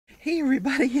Hey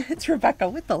everybody, it's Rebecca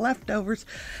with the leftovers.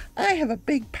 I have a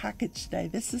big package today.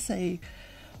 This is a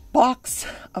box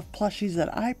of plushies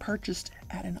that I purchased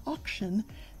at an auction,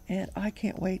 and I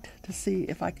can't wait to see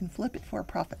if I can flip it for a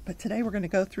profit. But today we're going to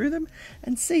go through them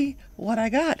and see what I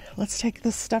got. Let's take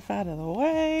this stuff out of the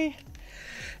way.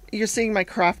 You're seeing my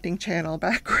crafting channel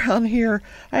background here.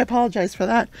 I apologize for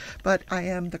that, but I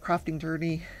am the crafting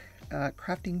journey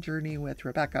with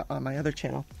Rebecca on my other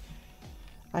channel.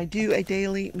 I do a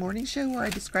daily morning show where I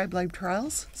describe live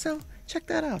trials, so check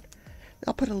that out.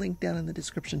 I'll put a link down in the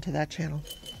description to that channel.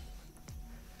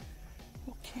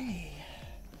 Okay.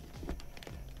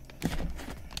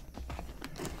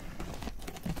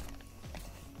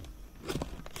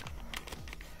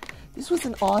 This was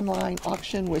an online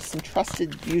auction with some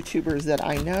trusted YouTubers that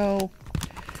I know.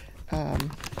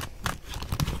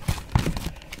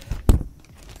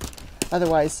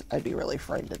 Otherwise, I'd be really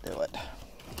afraid to do it.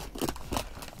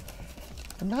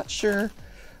 I'm not sure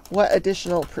what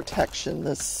additional protection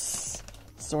this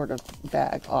sort of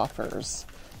bag offers.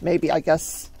 Maybe, I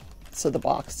guess, so the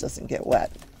box doesn't get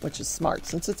wet, which is smart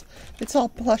since it's all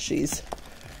plushies.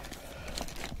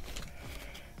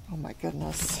 Oh my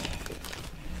goodness.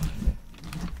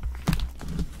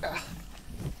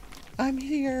 I'm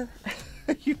here.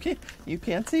 You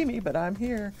can't see me, but I'm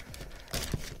here.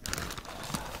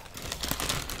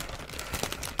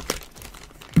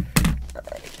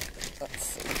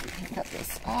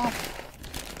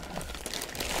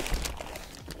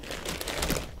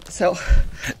 So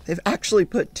they've actually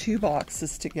put two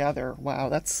boxes together. Wow,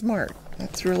 that's smart.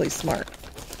 That's really smart.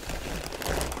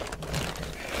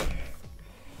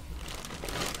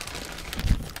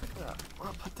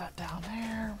 I'll put that down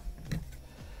there.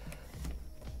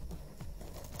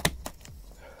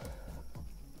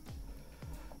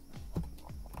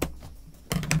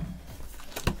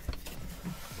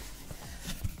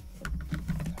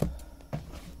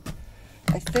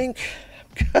 I think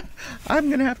I'm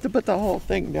going to have to put the whole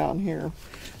thing down here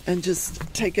and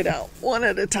just take it out one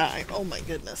at a time. Oh my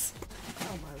goodness.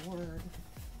 Oh my word.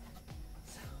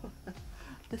 So,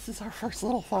 this is our first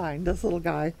little find, this little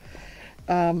guy.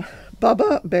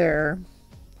 Bubba Bear.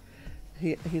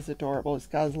 He's adorable. He's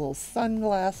got his little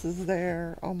sunglasses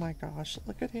there. Oh my gosh,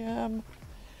 look at him.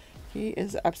 He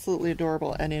is absolutely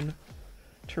adorable and in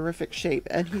terrific shape.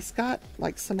 And he's got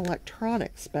like some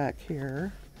electronics back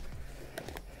here.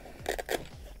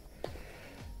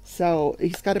 So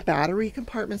he's got a battery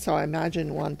compartment, so I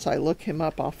imagine once I look him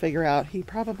up, I'll figure out he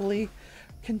probably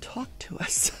can talk to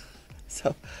us.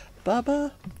 So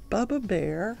Bubba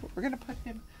Bear, we're gonna put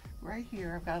him right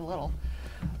here. I've got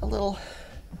a little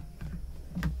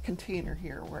container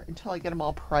here where until I get them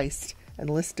all priced and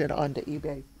listed onto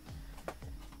eBay.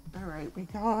 All right, we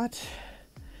got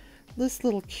this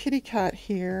little kitty cat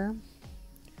here.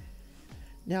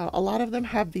 Now a lot of them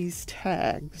have these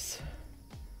tags.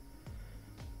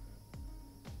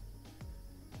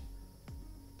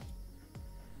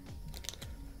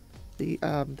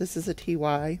 This is a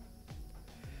TY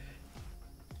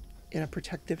in a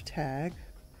protective tag.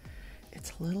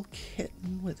 It's a little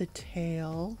kitten with a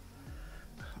tail.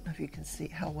 I don't know if you can see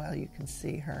how well you can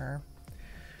see her.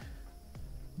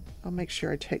 I'll make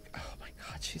sure I take, oh my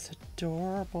God, she's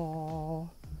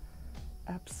adorable.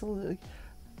 Absolutely.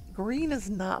 Green is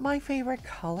not my favorite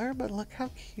color, but look how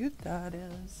cute that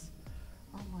is.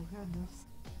 Oh my goodness.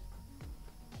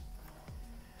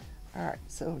 All right,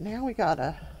 so now we got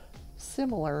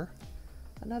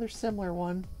another similar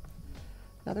one,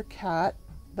 another cat,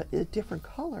 but a different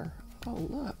color. Oh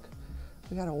look,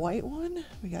 we got a white one,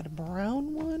 we got a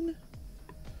brown one.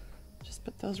 Just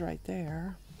put those right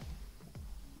there.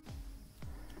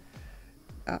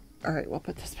 All right, we'll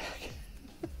put this back.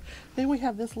 Then we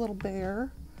have this little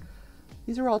bear.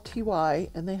 These are all TY,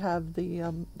 and they have the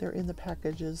they're in the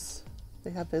packages.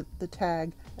 They have the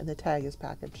tag, and the tag is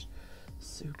packaged.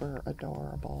 Super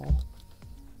adorable.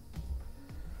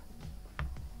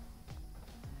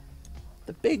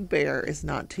 The big bear is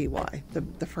not TY,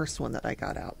 the first one that I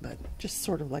got out, but just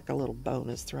sort of like a little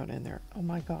bonus thrown in there. Oh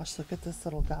my gosh, look at this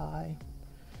little guy.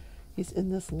 He's in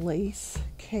this lace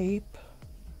cape.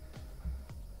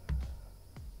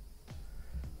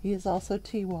 He is also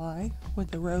TY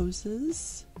with the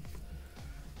roses.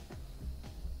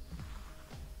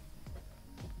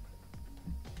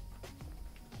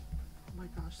 Oh my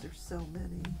gosh, there's so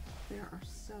many. There are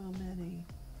so many.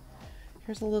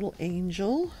 Here's a little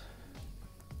angel.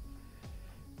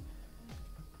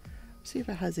 See if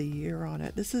it has a year on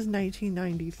it. This is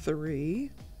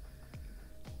 1993.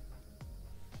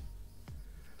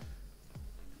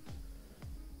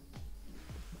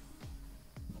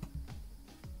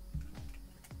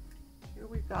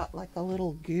 got like a a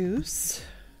little goose.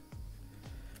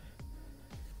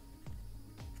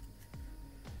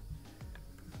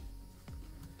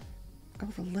 Oh,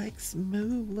 the legs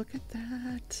move. Look at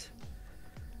that.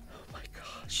 Oh my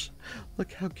gosh.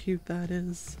 Look how cute that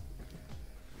is.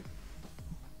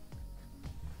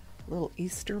 Little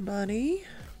Easter bunny.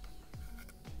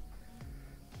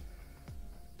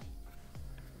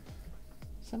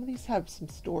 Some of these have some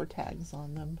store tags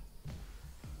on them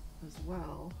as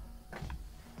well.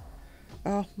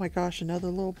 Oh my gosh, another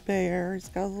little bear. He's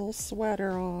got a little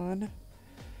sweater on.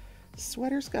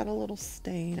 Sweater's got a little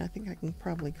stain. I think I can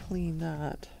probably clean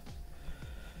that.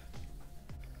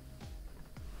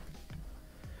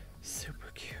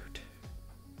 Super cute.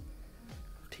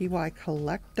 TY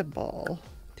collectible.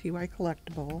 TY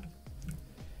collectible.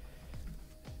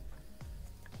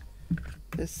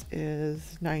 This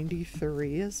is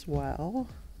 93 as well.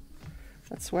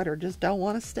 That sweater just don't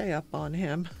want to stay up on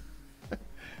him.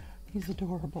 He's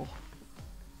adorable.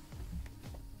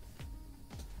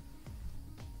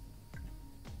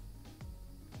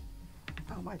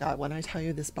 Oh my God, when I tell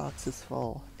you this box is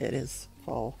full, it is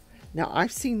full. Now,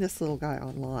 I've seen this little guy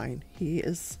online.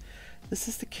 This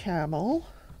is the camel,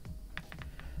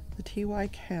 the TY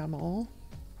camel.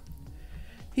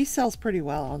 He sells pretty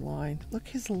well online. Look,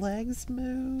 his legs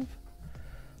move.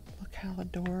 Look how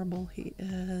adorable he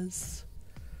is.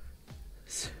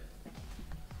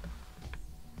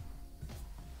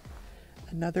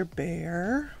 Another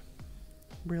bear,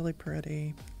 really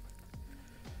pretty.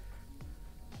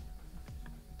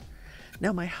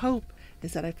 Now my hope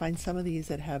is that I find some of these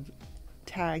that have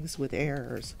tags with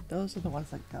errors. Those are the ones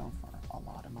that go for a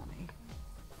lot of money.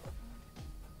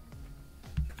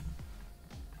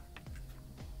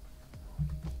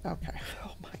 Okay,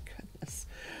 oh my goodness.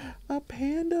 A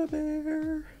panda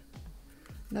bear.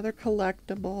 Another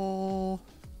collectible.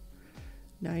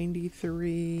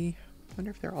 93. I wonder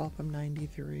if they're all from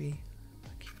 93.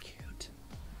 Look cute.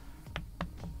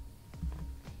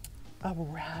 A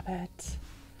rabbit.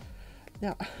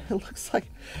 Now, it looks like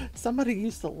somebody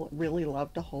used to really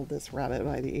love to hold this rabbit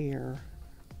by the ear.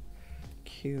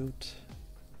 Cute.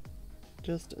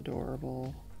 Just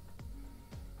adorable.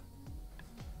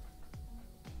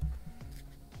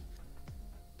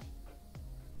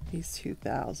 He's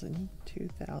 2000.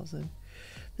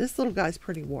 This little guy's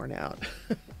pretty worn out.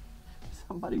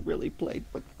 Somebody really played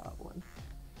with that one.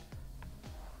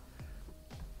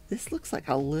 This looks like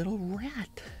a little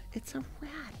rat. It's a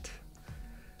rat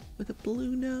with a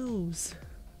blue nose.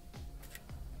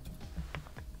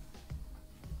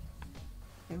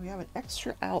 And we have an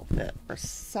extra outfit for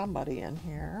somebody in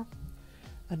here.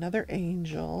 Another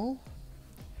angel.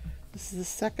 This is the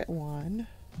second one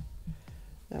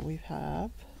that we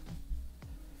have.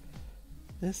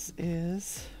 This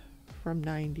is from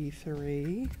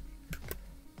 93.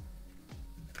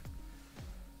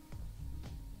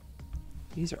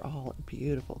 These are all in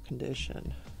beautiful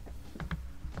condition.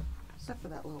 Except for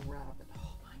that little rabbit.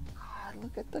 Oh my God,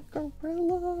 look at the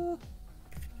gorilla.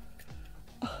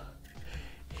 Oh,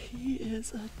 he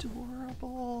is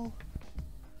adorable.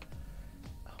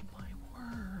 Oh my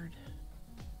word.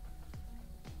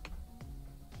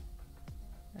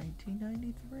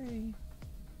 1993.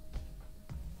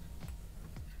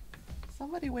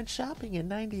 Somebody went shopping in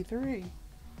 93.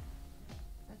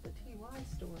 At the TY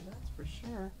store, that's for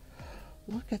sure.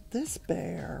 Look at this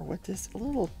bear with this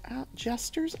little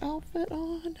jester's outfit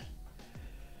on.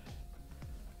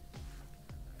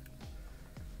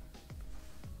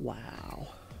 Wow.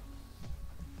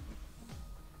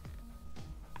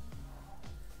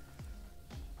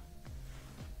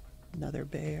 Another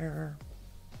bear.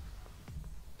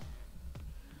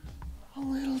 A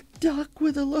little duck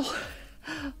with a little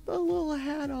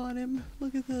hat on him.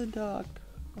 Look at the duck.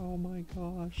 Oh my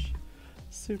gosh.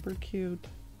 Super cute.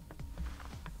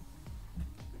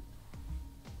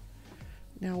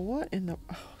 Now what in the...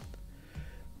 Oh,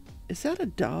 is that a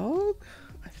dog?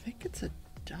 I think it's a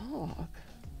dog.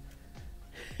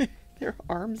 Their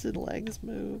arms and legs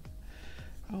move.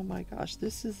 Oh my gosh,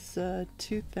 this is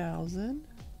 2000.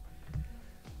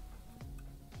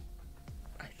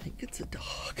 I think it's a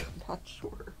dog, I'm not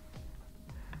sure.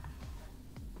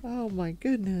 Oh my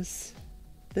goodness.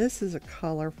 This is a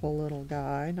colorful little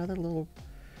guy. Another little...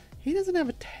 He doesn't have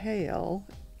a tail.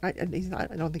 I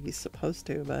don't think he's supposed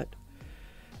to, but...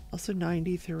 Also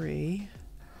 93.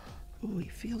 Oh, he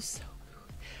feels so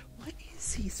good. What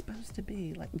is he supposed to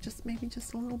be? Like maybe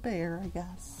just a little bear, I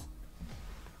guess.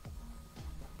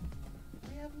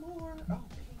 We have more. Oh,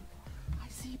 pink. I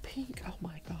see pink. Oh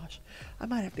my gosh. I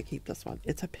might have to keep this one.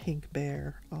 It's a pink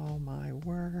bear. Oh my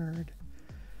word.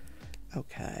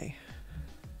 Okay.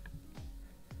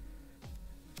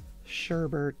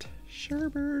 Sherbert.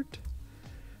 Sherbert,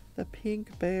 the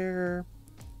pink bear.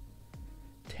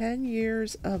 10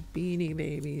 years of Beanie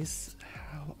Babies.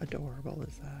 How adorable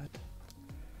is that?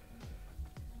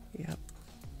 Yep.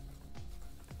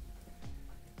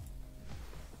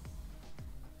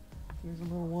 Here's a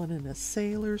little one in a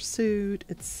sailor suit.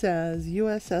 It says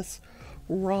USS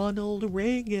Ronald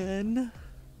Reagan.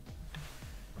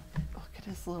 Look at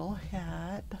his little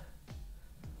hat.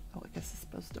 Oh, I guess it's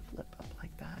supposed to flip up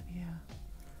like that, yeah.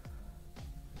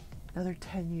 Another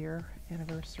 10-year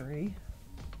anniversary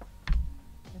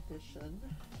edition.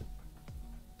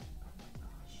 Oh my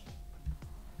gosh.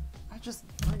 I just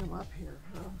bring them up here,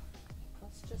 huh?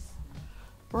 Let's just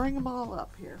bring them all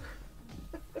up here.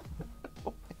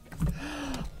 Oh my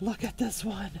God. Look at this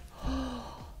one.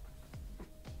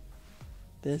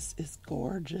 This is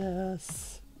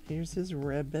gorgeous. Here's his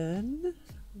ribbon.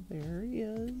 There he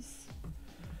is.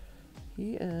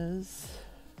 He is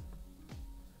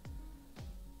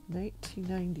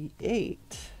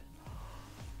 1998.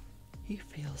 He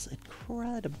feels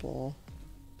incredible.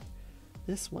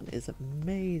 This one is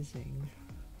amazing.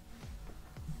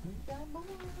 We got more.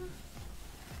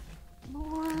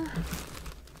 More.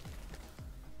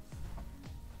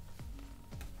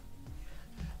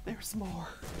 There's more.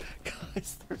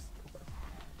 Guys, there's more.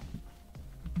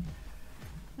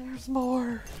 There's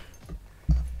more.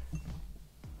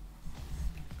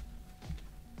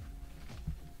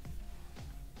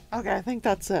 Okay, I think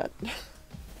that's it. Oh,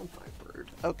 my bird.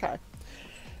 Okay.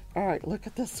 All right, look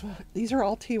at this one. These are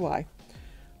all TY.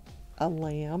 A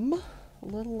lamb, a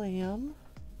little lamb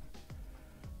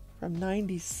from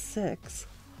 96.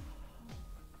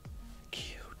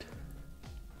 Cute.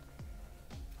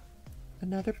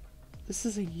 Another, this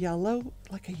is a yellow,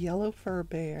 like a yellow fur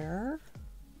bear.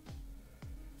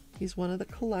 He's one of the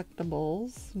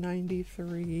collectibles,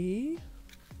 93.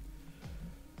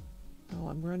 Oh,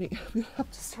 I'm running. I'm going to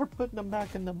have to start putting them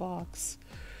back in the box.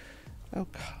 Oh,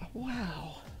 God.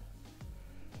 Wow.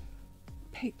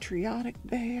 Patriotic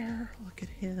bear. Look at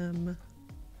him.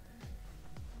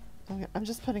 Okay, I'm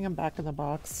just putting him back in the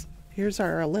box. Here's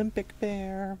our Olympic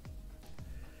bear.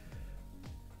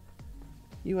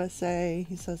 USA,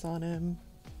 he says on him.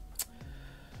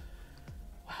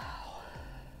 Wow.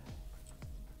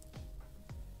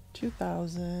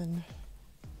 2000.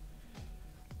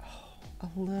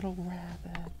 A little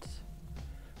rabbit,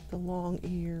 the long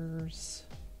ears,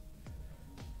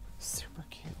 super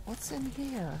cute. What's in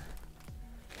here?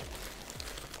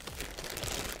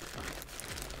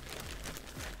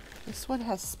 This one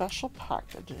has special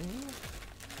packaging.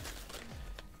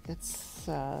 It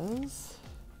says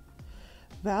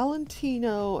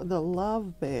Valentino the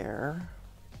Love Bear.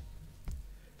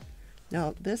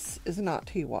 Now this is not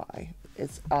TY.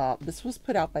 It's this was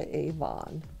put out by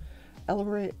Avon.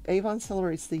 Avon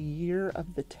celebrates the year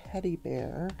of the teddy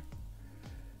bear.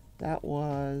 That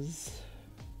was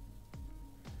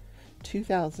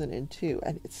 2002,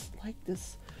 and it's like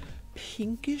this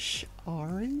pinkish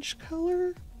orange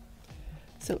color.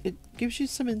 So it gives you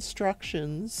some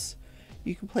instructions.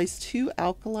 You can place 2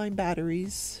 alkaline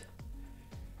batteries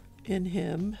in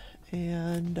him,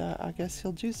 and I guess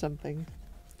he'll do something.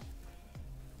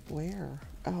 Where?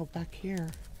 Oh, back here.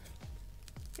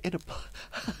 In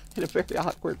a very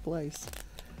awkward place.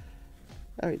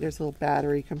 All right, there's a little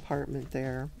battery compartment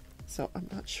there. So I'm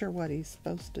not sure what he's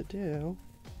supposed to do.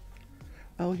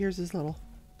 Oh, here's his little,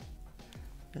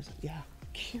 yeah,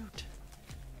 cute.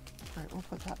 All right, we'll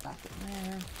put that back in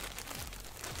there.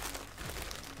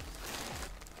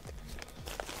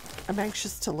 I'm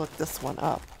anxious to look this one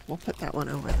up. We'll put that one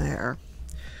over there.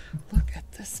 Look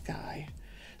at this guy.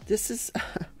 This is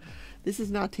this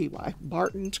is not TY.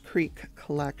 Barton's Creek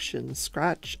Collection,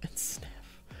 Scratch and Sniff.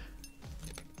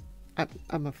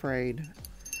 I'm afraid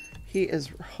he is.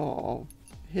 Oh,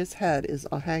 his head is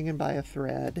hanging by a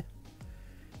thread.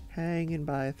 Hanging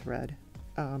by a thread.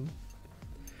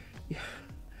 Yeah.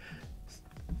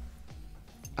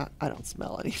 I don't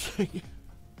smell anything.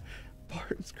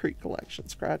 Barton's Creek Collection,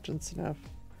 Scratch and Sniff.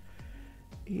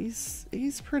 He's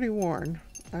pretty worn.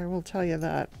 I will tell you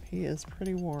that. He is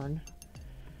pretty worn.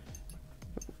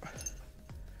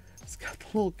 He's got the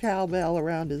little cowbell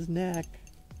around his neck.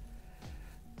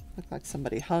 Looked like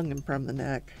somebody hung him from the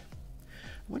neck.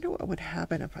 I wonder what would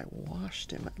happen if I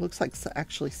washed him. It looks like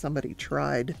actually somebody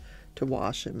tried to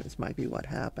wash him. This might be what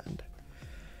happened.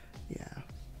 Yeah.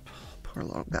 Poor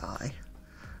little guy.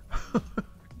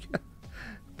 Yeah.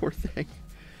 Poor thing.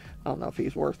 I don't know if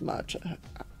he's worth much.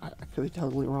 I could be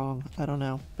totally wrong. I don't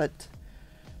know. But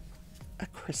a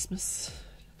Christmas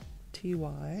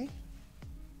TY.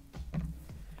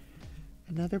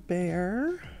 Another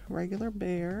bear. Regular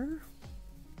bear.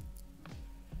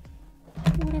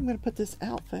 I'm going to put this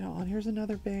outfit on. Here's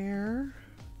another bear.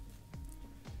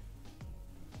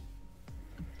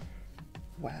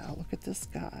 Wow, look at this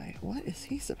guy. What is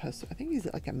he supposed to? I think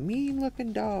he's like a mean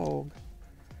looking dog.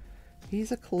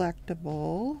 He's a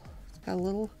collectible. He's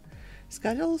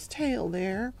got a little tail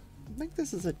there. I think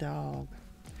this is a dog.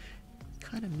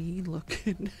 Kind of mean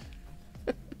looking.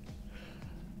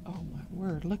 Oh my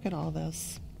word, look at all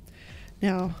this.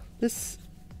 Now, this,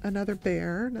 another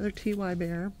bear, another TY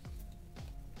bear.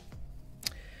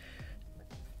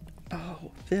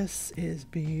 Oh, this is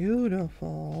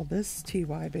beautiful. This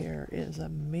TY bear is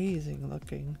amazing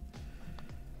looking.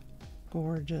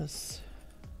 Gorgeous.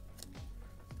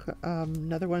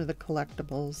 Another one of the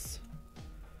collectibles.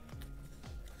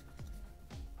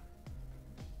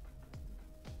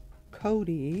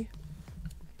 Cody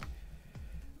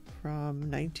from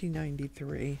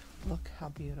 1993. Look how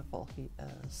beautiful he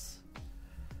is.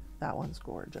 That one's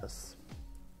gorgeous.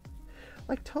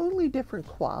 Like totally different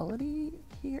quality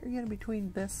here, you know,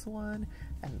 between this one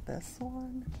and this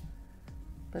one.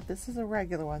 But this is a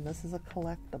regular one. This is a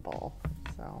collectible.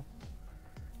 So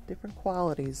different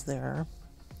qualities there.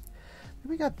 Then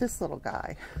we got this little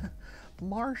guy,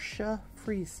 Marcia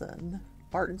Friesen,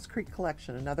 Barton's Creek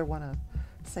Collection. Another one of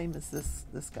same as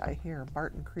this guy here,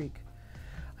 Barton Creek.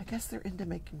 I guess they're into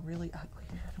making really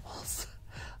ugly animals.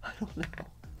 I don't know.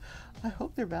 I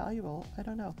hope they're valuable. I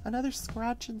don't know. Another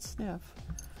scratch and sniff.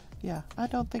 Yeah, I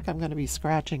don't think I'm going to be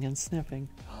scratching and sniffing.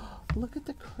 Look at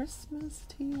the Christmas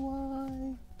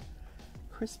TY.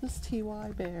 Christmas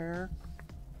TY bear.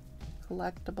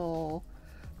 Collectible.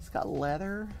 He's got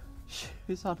leather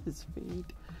shoes on his feet.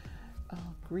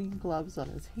 Green gloves on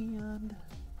his hand.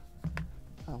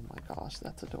 Oh my gosh,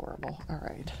 that's adorable. All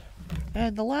right.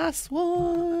 And the last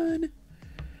one.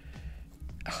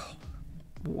 Oh,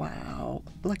 wow.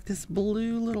 Like this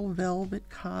blue little velvet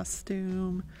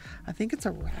costume. I think it's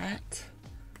a rat.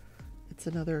 It's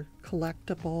another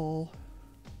collectible.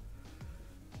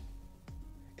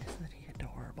 Isn't he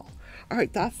adorable? All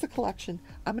right, that's the collection.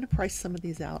 I'm going to price some of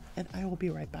these out and I will be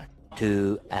right back.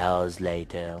 2 hours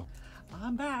later.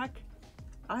 I'm back.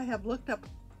 I have looked up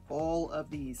all of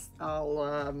these.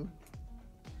 I'll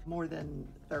more than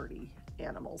 30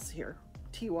 animals here,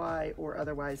 TY or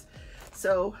otherwise.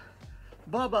 So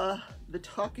Bubba, the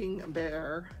talking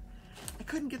bear, I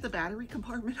couldn't get the battery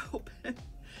compartment open,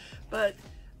 but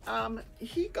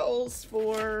he goes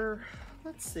for,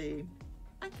 let's see,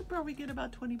 I could probably get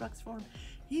about 20 bucks for him.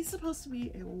 He's supposed to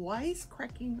be a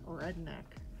wisecracking redneck.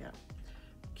 Yeah,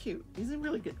 cute. He's in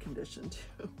really good condition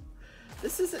too.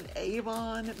 This is an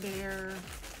Avon bear,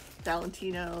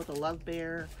 Valentino, the love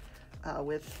bear,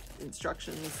 with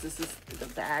instructions. This is the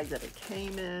bag that it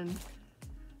came in.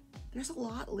 There's a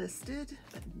lot listed,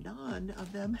 but none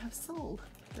of them have sold.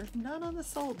 There's none on the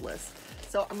sold list.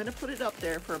 So I'm gonna put it up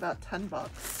there for about 10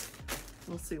 bucks.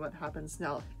 We'll see what happens.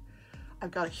 Now,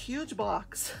 I've got a huge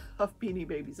box of Beanie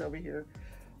Babies over here,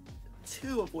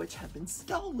 2 of which have been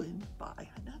stolen by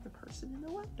another person in the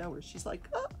leftovers. She's like,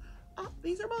 oh,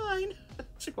 these are mine.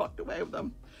 She walked away with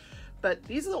them. But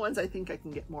these are the ones I think I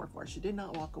can get more for. She did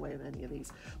not walk away with any of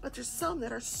these. But there's some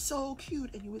that are so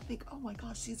cute and you would think, oh my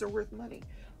gosh, these are worth money.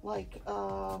 Like,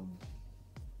 oh,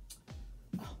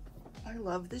 I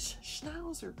love this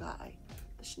Schnauzer guy.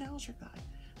 The Schnauzer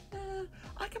guy.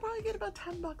 I could probably get about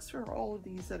 10 bucks for all of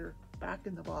these that are back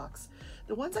in the box.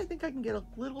 The ones I think I can get a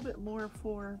little bit more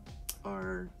for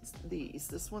are these.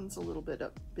 This one's a little bit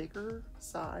a bigger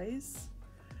size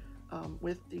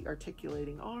with the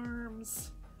articulating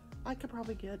arms. I could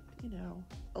probably get, you know,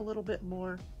 a little bit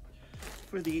more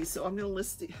for these. So I'm going to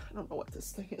list the, I don't know what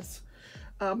this thing is.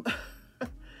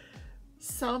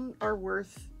 Some are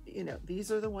worth, you know,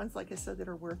 these are the ones, like I said, that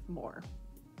are worth more.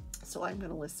 So I'm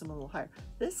going to list them a little higher.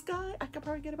 This guy, I could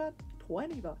probably get about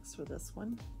 20 bucks for this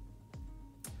one.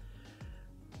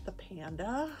 The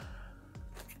panda,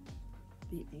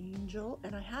 the angel,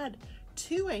 and I had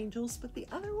 2 angels, but the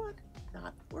other one,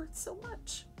 not worth so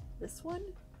much. This one,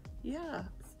 yeah,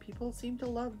 people seem to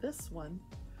love this one.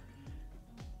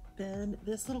 Then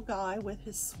this little guy with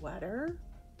his sweater,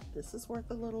 this is worth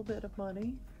a little bit of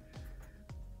money.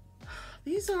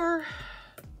 These are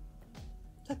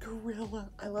the gorilla.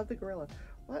 I love the gorilla.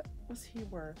 What was he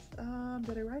worth?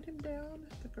 Did I write him down?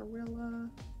 The gorilla.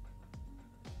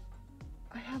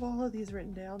 I have all of these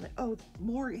written down. Oh,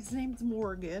 his name's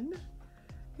Morgan.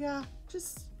 Yeah,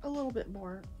 just a little bit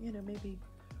more, you know, maybe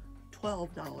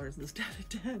 $12 instead of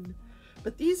 10.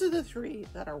 But these are the 3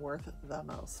 that are worth the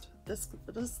most. This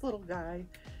little guy,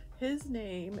 his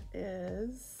name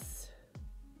is,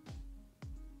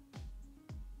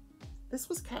 this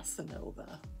was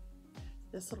Casanova.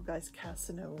 This little guy's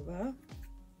Casanova.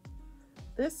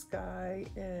 This guy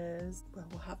is, well,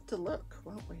 we'll have to look,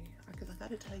 won't we? Because I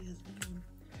gotta tell you his name.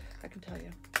 I can tell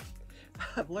you.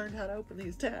 I've learned how to open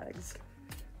these tags.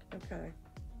 Okay.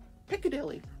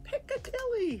 Piccadilly.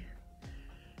 Piccadilly!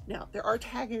 Now, there are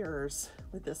tag errors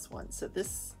with this one, so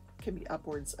this can be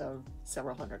upwards of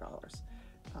several $100s.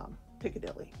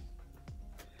 Piccadilly.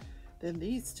 Then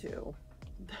these two.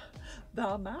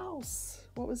 The mouse.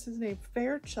 What was his name?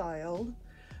 Fairchild.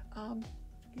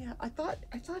 Yeah, I thought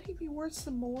he'd be worth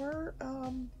some more,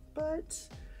 but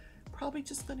probably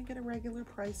just going to get a regular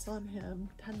price on him.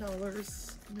 $10.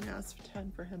 I'm going to ask for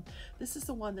 10 for him. This is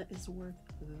the one that is worth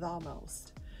the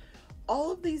most.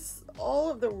 All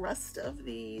of the rest of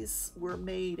these were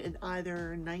made in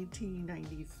either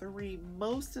 1993.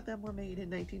 Most of them were made in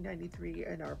 1993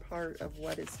 and are part of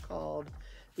what is called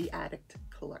the Addict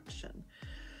Collection.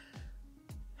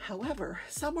 However,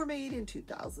 some were made in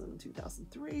 2000,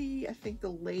 2003. I think the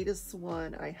latest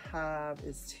one I have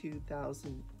is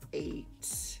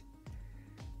 2008.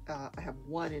 I have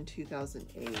one in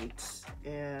 2008,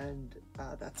 and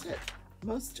that's it.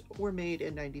 Most were made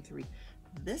in 93.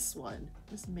 This one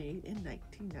was made in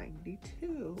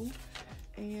 1992,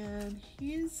 and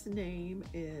his name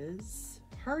is,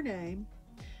 her name,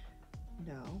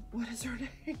 no, what is her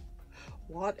name?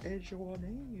 What is your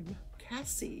name?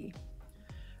 Cassie.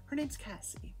 Her name's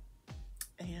Cassie,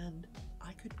 and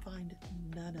I could find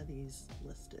none of these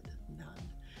listed, none.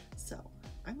 So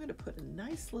I'm going to put a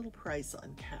nice little price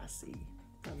on Cassie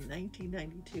from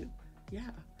 1992.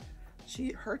 Yeah,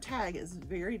 her tag is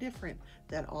very different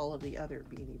than all of the other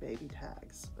Beanie Baby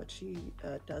tags, but she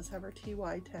does have her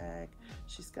TY tag.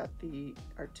 She's got the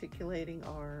articulating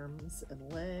arms and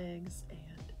legs,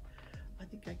 and I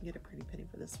think I can get a pretty penny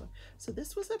for this one. So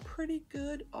this was a pretty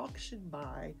good auction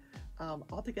buy.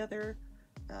 Altogether,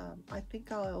 I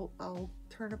think I'll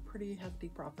turn a pretty hefty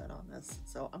profit on this.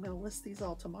 So I'm going to list these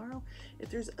all tomorrow. If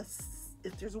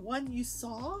there's one you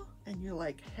saw and you're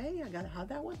like, hey, I gotta have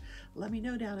that one, let me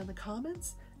know down in the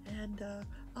comments, and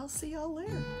I'll see y'all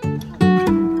later.